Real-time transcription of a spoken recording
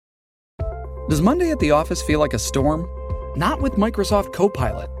Does Monday at the office feel like a storm? Not with Microsoft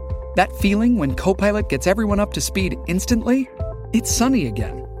Copilot. That feeling when Copilot gets everyone up to speed instantly? It's sunny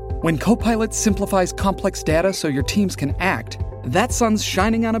again. When Copilot simplifies complex data so your teams can act, that sun's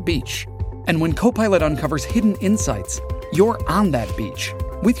shining on a beach. And when Copilot uncovers hidden insights, you're on that beach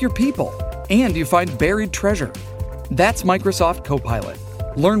with your people, and you find buried treasure. That's Microsoft Copilot.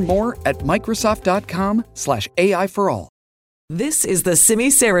 Learn more at Microsoft.com/AI for all. This is the Simi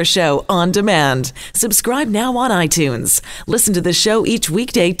Sara Show on demand. Subscribe now on iTunes. Listen to the show each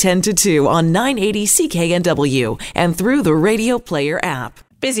weekday 10 to 2 on 980 CKNW and through the Radio Player app.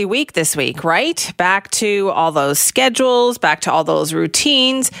 Busy week this week, right? Back to all those schedules, back to all those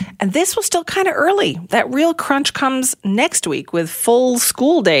routines. And this was still kind of early. That real crunch comes next week with full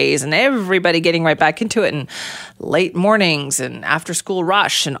school days and everybody getting right back into it and late mornings and after school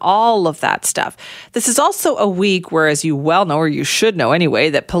rush and all of that stuff. This is also a week where, as you well know, or you should know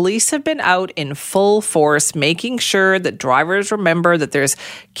anyway, that police have been out in full force making sure that drivers remember that there's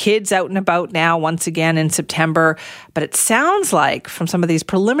kids out and about now once again in September. But it sounds like from some of these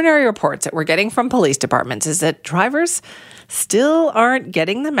preliminary reports that we're getting from police departments is that drivers still aren't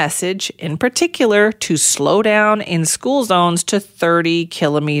getting the message, in particular, to slow down in school zones to 30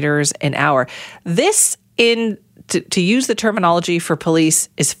 kilometers an hour. This, to use the terminology for police,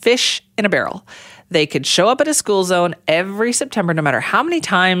 is fish in a barrel. They could show up at a school zone every September, no matter how many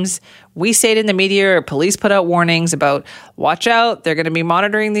times we say it in the media or police put out warnings about, watch out, they're going to be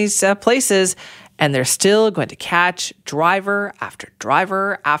monitoring these places. And they're still going to catch driver after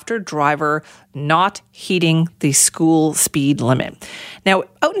driver after driver not heeding the school speed limit. Now,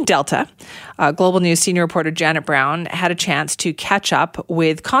 out in Delta, Global News senior reporter Janet Brown had a chance to catch up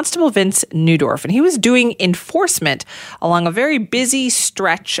with Constable Vince Newdorf, and he was doing enforcement along a very busy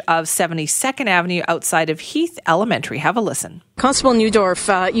stretch of 72nd Avenue outside of Heath Elementary. Have a listen. Constable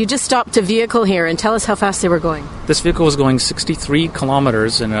Newdorf, you just stopped a vehicle here, and tell us how fast they were going. This vehicle was going 63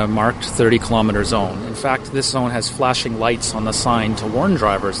 kilometers in a marked 30-kilometer zone. In fact, this zone has flashing lights on the sign to warn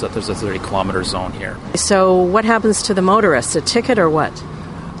drivers that there's a 30-kilometer zone here. So what happens to the motorist? A ticket or what?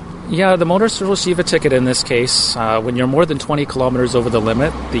 Yeah, the motorist will receive a ticket in this case. When you're more than 20 kilometers over the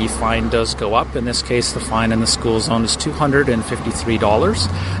limit, the fine does go up. In this case, the fine in the school zone is $253.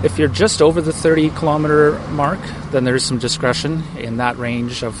 If you're just over the 30-kilometer mark, then there's some discretion. In that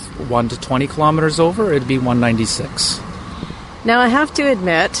range of 1 to 20 kilometers over, it'd be $196. Now, I have to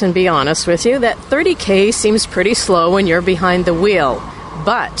admit, and be honest with you, that 30K seems pretty slow when you're behind the wheel.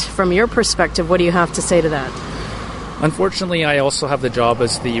 But from your perspective, what do you have to say to that? Unfortunately, I also have the job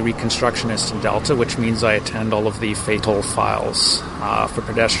as the reconstructionist in Delta, which means I attend all of the fatal files for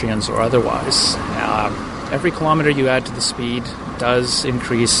pedestrians or otherwise. Every kilometer you add to the speed does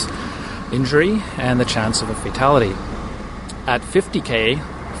increase injury and the chance of a fatality. At 50K,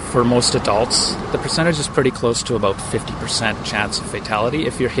 for most adults, the percentage is pretty close to about 50% chance of fatality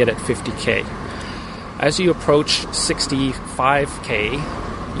if you're hit at 50K. As you approach 65K,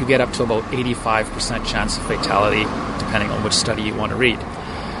 you get up to about 85% chance of fatality, depending on which study you want to read.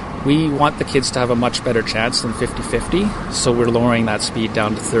 We want the kids to have a much better chance than 50-50, so we're lowering that speed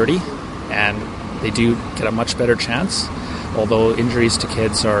down to 30, and they do get a much better chance, although injuries to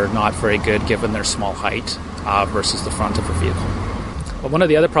kids are not very good given their small height versus the front of a vehicle. But one of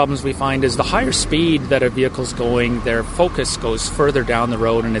the other problems we find is the higher speed that a vehicle's going, their focus goes further down the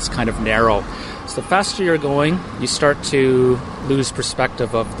road and it's kind of narrow. So the faster you're going, you start to lose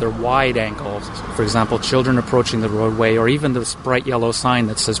perspective of the wide angles. For example, children approaching the roadway, or even this bright yellow sign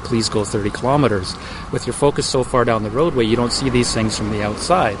that says, please go 30 kilometers. With your focus so far down the roadway, you don't see these things from the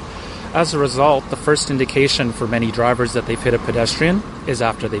outside. As a result, the first indication for many drivers that they've hit a pedestrian is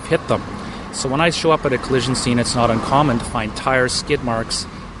after they've hit them. So when I show up at a collision scene, it's not uncommon to find tire skid marks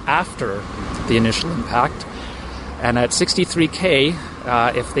after the initial impact. And at 63K,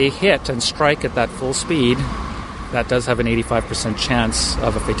 if they hit and strike at that full speed, that does have an 85% chance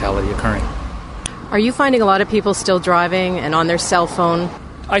of a fatality occurring. Are you finding a lot of people still driving and on their cell phone?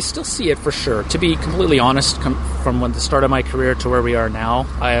 I still see it for sure. To be completely honest, from the start of my career to where we are now,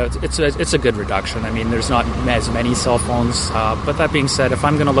 it's a good reduction. I mean, there's not as many cell phones. But that being said, if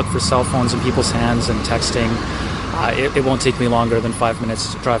I'm going to look for cell phones in people's hands and texting, it won't take me longer than 5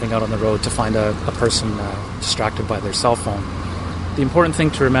 minutes driving out on the road to find a person distracted by their cell phone. The important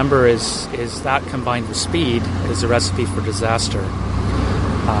thing to remember is that combined with speed is a recipe for disaster.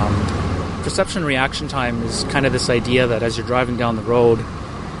 Perception reaction time is kind of this idea that as you're driving down the road,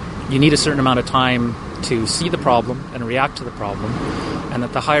 you need a certain amount of time to see the problem and react to the problem, and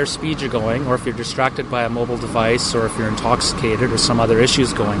that the higher speed you're going, or if you're distracted by a mobile device, or if you're intoxicated or some other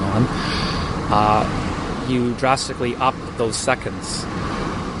issues going on, you drastically up those seconds.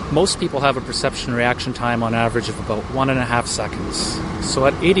 most people have a perception reaction time on average of about 1.5 seconds. So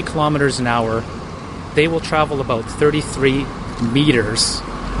at 80 kilometers an hour, they will travel about 33 meters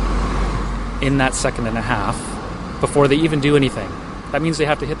in that second and a half before they even do anything. That means they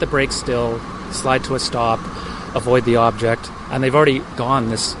have to hit the brakes still, slide to a stop, avoid the object, and they've already gone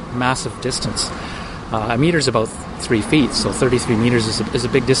this massive distance. A meter is about 3 feet, so 33 meters is a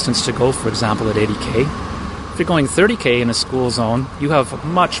big distance to go, for example, at 80K. If you're going 30K in a school zone, you have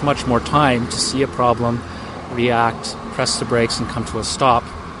much, much more time to see a problem, react, press the brakes, and come to a stop.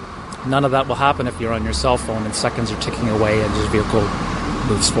 None of that will happen if you're on your cell phone and seconds are ticking away and your vehicle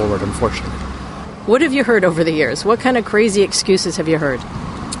moves forward, unfortunately. What have you heard over the years? What kind of crazy excuses have you heard?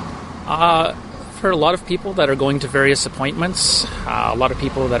 I've heard a lot of people that are going to various appointments, a lot of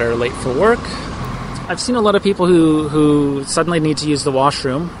people that are late for work. I've seen a lot of people who suddenly need to use the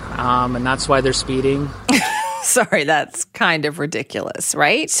washroom, and that's why they're speeding. Sorry, that's kind of ridiculous,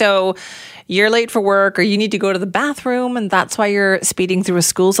 right? So you're late for work or you need to go to the bathroom and that's why you're speeding through a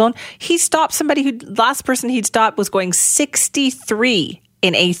school zone. He stopped somebody last person he'd stopped was going 63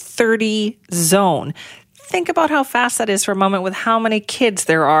 in a 30 zone. Think about how fast that is for a moment with how many kids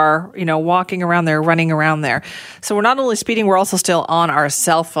there are, walking around there, running around there. So we're not only speeding, we're also still on our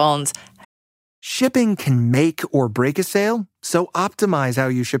cell phones. Shipping can make or break a sale, so optimize how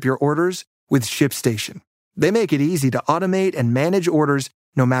you ship your orders with ShipStation. They make it easy to automate and manage orders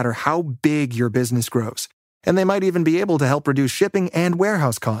no matter how big your business grows. And they might even be able to help reduce shipping and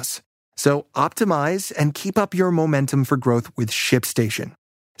warehouse costs. So optimize and keep up your momentum for growth with ShipStation.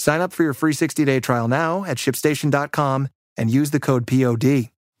 Sign up for your free 60-day trial now at ShipStation.com and use the code POD.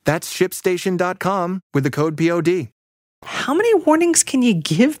 That's ShipStation.com with the code POD. How many warnings can you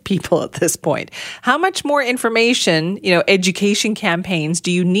give people at this point? How much more information, education campaigns do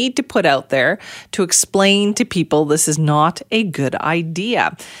you need to put out there to explain to people this is not a good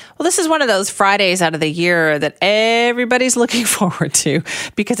idea? Well, this is one of those Fridays out of the year that everybody's looking forward to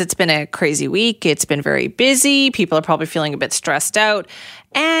because it's been a crazy week. It's been very busy. People are probably feeling a bit stressed out.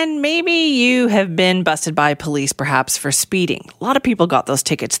 And maybe you have been busted by police perhaps for speeding. A lot of people got those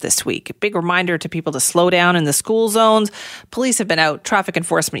tickets this week. A big reminder to people to slow down in the school zones. Police have been out, traffic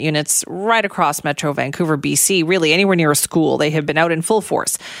enforcement units right across Metro Vancouver, BC, really anywhere near a school. They have been out in full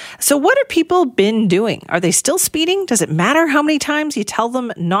force. So what have people been doing? Are they still speeding? Does it matter how many times you tell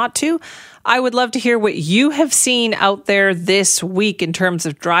them not to? I would love to hear what you have seen out there this week in terms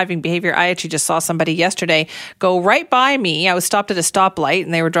of driving behavior. I actually just saw somebody yesterday go right by me. I was stopped at a stoplight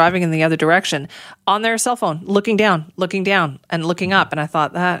and they were driving in the other direction on their cell phone, looking down and looking up. And I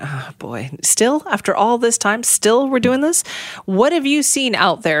thought still after all this time, still we're doing this? What have you seen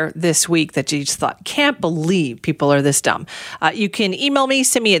out there this week that you just thought, can't believe people are this dumb? You can email me,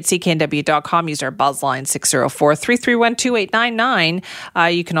 simi@cknw.com. Use our buzz line 604-331-2899.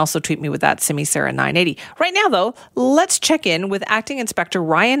 You can also tweet me with that. Simi Sarah 980. Right now, though, let's check in with Acting Inspector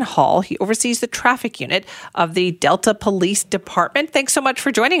Ryan Hall. He oversees the traffic unit of the Delta Police Department. Thanks so much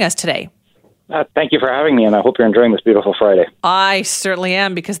for joining us today. Thank you for having me, and I hope you're enjoying this beautiful Friday. I certainly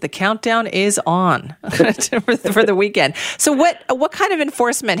am, because the countdown is on for the weekend. So what kind of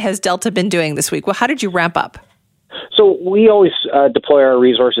enforcement has Delta been doing this week? Well, how did you ramp up? So we always deploy our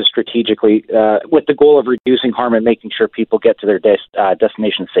resources strategically with the goal of reducing harm and making sure people get to their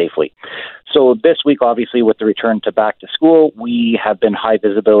destination safely. So this week, obviously, with the return to back to school, we have been high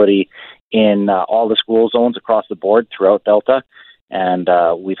visibility in all the school zones across the board throughout Delta. And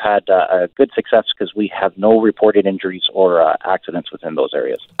we've had a good success because we have no reported injuries or accidents within those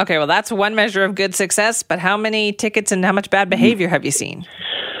areas. Okay, well, that's one measure of good success. But how many tickets and how much bad behavior have you seen?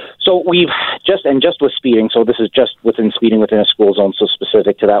 So we've just with speeding, so this is just within speeding within a school zone, so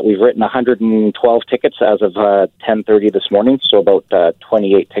specific to that, we've written 112 tickets as of 10:30 this morning, so about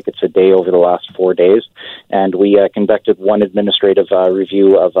 28 tickets a day over the last 4 days. And we conducted one administrative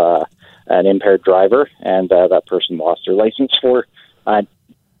review of an impaired driver, and that person lost their license for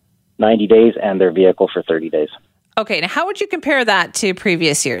 90 days and their vehicle for 30 days. Okay, now how would you compare that to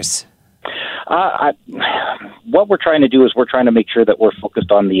previous years? What we're trying to do is we're trying to make sure that we're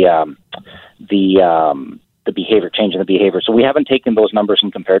focused on the behavior, changing the behavior. So we haven't taken those numbers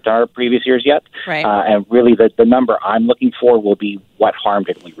and compared to our previous years yet. Right. And really the number I'm looking for will be what harm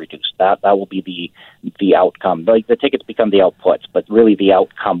did we reduce. That will be the outcome. Like the tickets become the outputs, but really the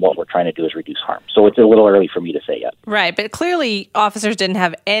outcome, what we're trying to do is reduce harm. So it's a little early for me to say yet. Right. But clearly officers didn't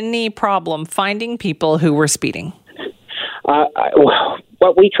have any problem finding people who were speeding.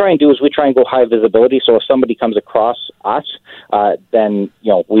 What we try and do is we try and go high visibility. So if somebody comes across us, then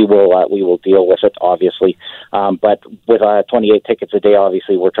we will deal with it, obviously. But with 28 tickets a day,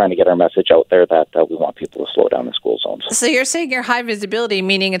 obviously, we're trying to get our message out there that we want people to slow down in school zones. So you're saying you're high visibility,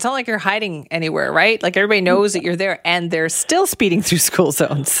 meaning it's not like you're hiding anywhere, right? Like everybody knows that you're there, and they're still speeding through school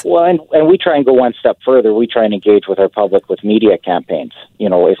zones. Well, and we try and go one step further. We try and engage with our public with media campaigns.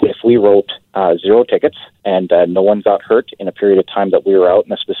 If we wrote 0 tickets and no one got hurt in a period of time that we were out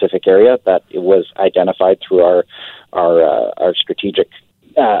in a specific area, that it was identified through our strategic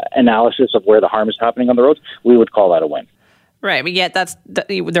analysis of where the harm is happening on the roads, we would call that a win. Right, but yet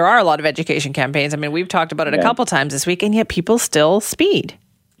there are a lot of education campaigns. I mean, we've talked about it a couple times this week, and yet people still speed.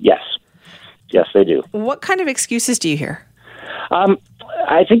 Yes, they do. What kind of excuses do you hear?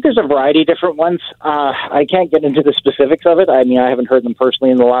 I think there's a variety of different ones. I can't get into the specifics of it. I mean, I haven't heard them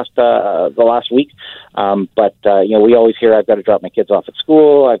personally in the last week. But we always hear, I've got to drop my kids off at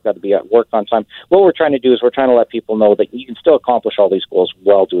school. I've got to be at work on time. What we're trying to do is we're trying to let people know that you can still accomplish all these goals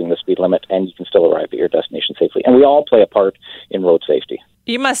while doing the speed limit, and you can still arrive at your destination safely. And we all play a part in road safety.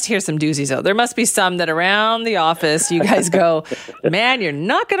 You must hear some doozies, though. There must be some that around the office you guys go, man, you're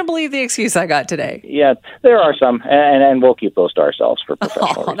not going to believe the excuse I got today. Yeah, there are some, and we'll keep those to ourselves for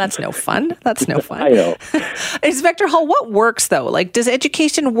professional reasons. That's no fun. That's no fun. I know. Inspector Hall, what works, though? Like, does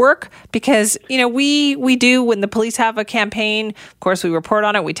education work? Because, we do, when the police have a campaign, of course, we report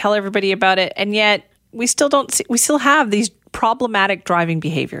on it, we tell everybody about it, and yet we still have these problematic driving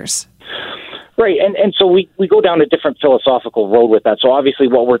behaviors. Right, and so we go down a different philosophical road with that. So obviously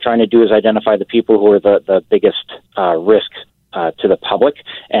what we're trying to do is identify the people who are the biggest risk to the public,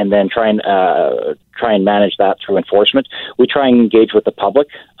 and then try and manage that through enforcement. We try and engage with the public,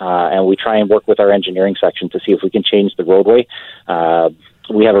 and we try and work with our engineering section to see if we can change the roadway.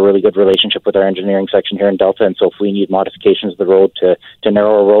 We have a really good relationship with our engineering section here in Delta, and so if we need modifications of the road to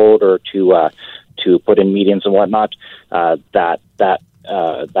narrow a road or to put in medians and whatnot, that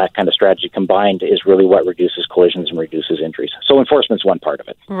kind of strategy combined is really what reduces collisions and reduces injuries. So enforcement's one part of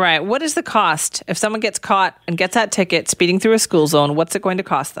it. Right. What is the cost? If someone gets caught and gets that ticket speeding through a school zone, what's it going to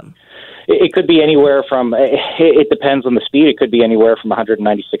cost them? It could be anywhere from, it depends on the speed, it could be anywhere from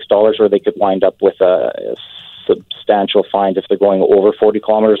 $196, or they could wind up with a substantial fine if they're going over 40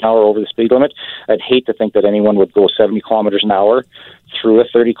 kilometers an hour over the speed limit. I'd hate to think that anyone would go 70 kilometers an hour through a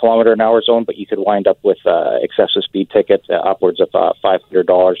 30 kilometer an hour zone, but you could wind up with excessive speed ticket upwards of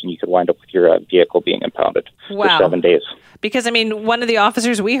 $500, and you could wind up with your vehicle being impounded for 7 days. Because, I mean, one of the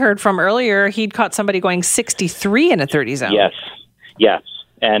officers we heard from earlier, he'd caught somebody going 63 in a 30 zone. Yes.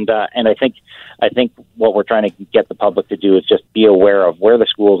 And I think what we're trying to get the public to do is just be aware of where the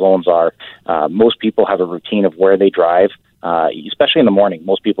school zones are. Most people have a routine of where they drive, especially in the morning.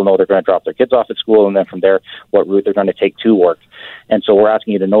 Most people know they're going to drop their kids off at school, and then from there, what route they're going to take to work. And so we're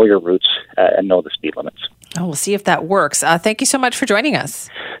asking you to know your routes and know the speed limits. Oh, we'll see if that works. Thank you so much for joining us.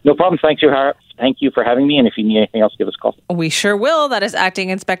 No problem. Thank you for having me. And if you need anything else, give us a call. We sure will. That is Acting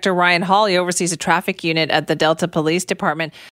Inspector Ryan Hall. He oversees a traffic unit at the Delta Police Department.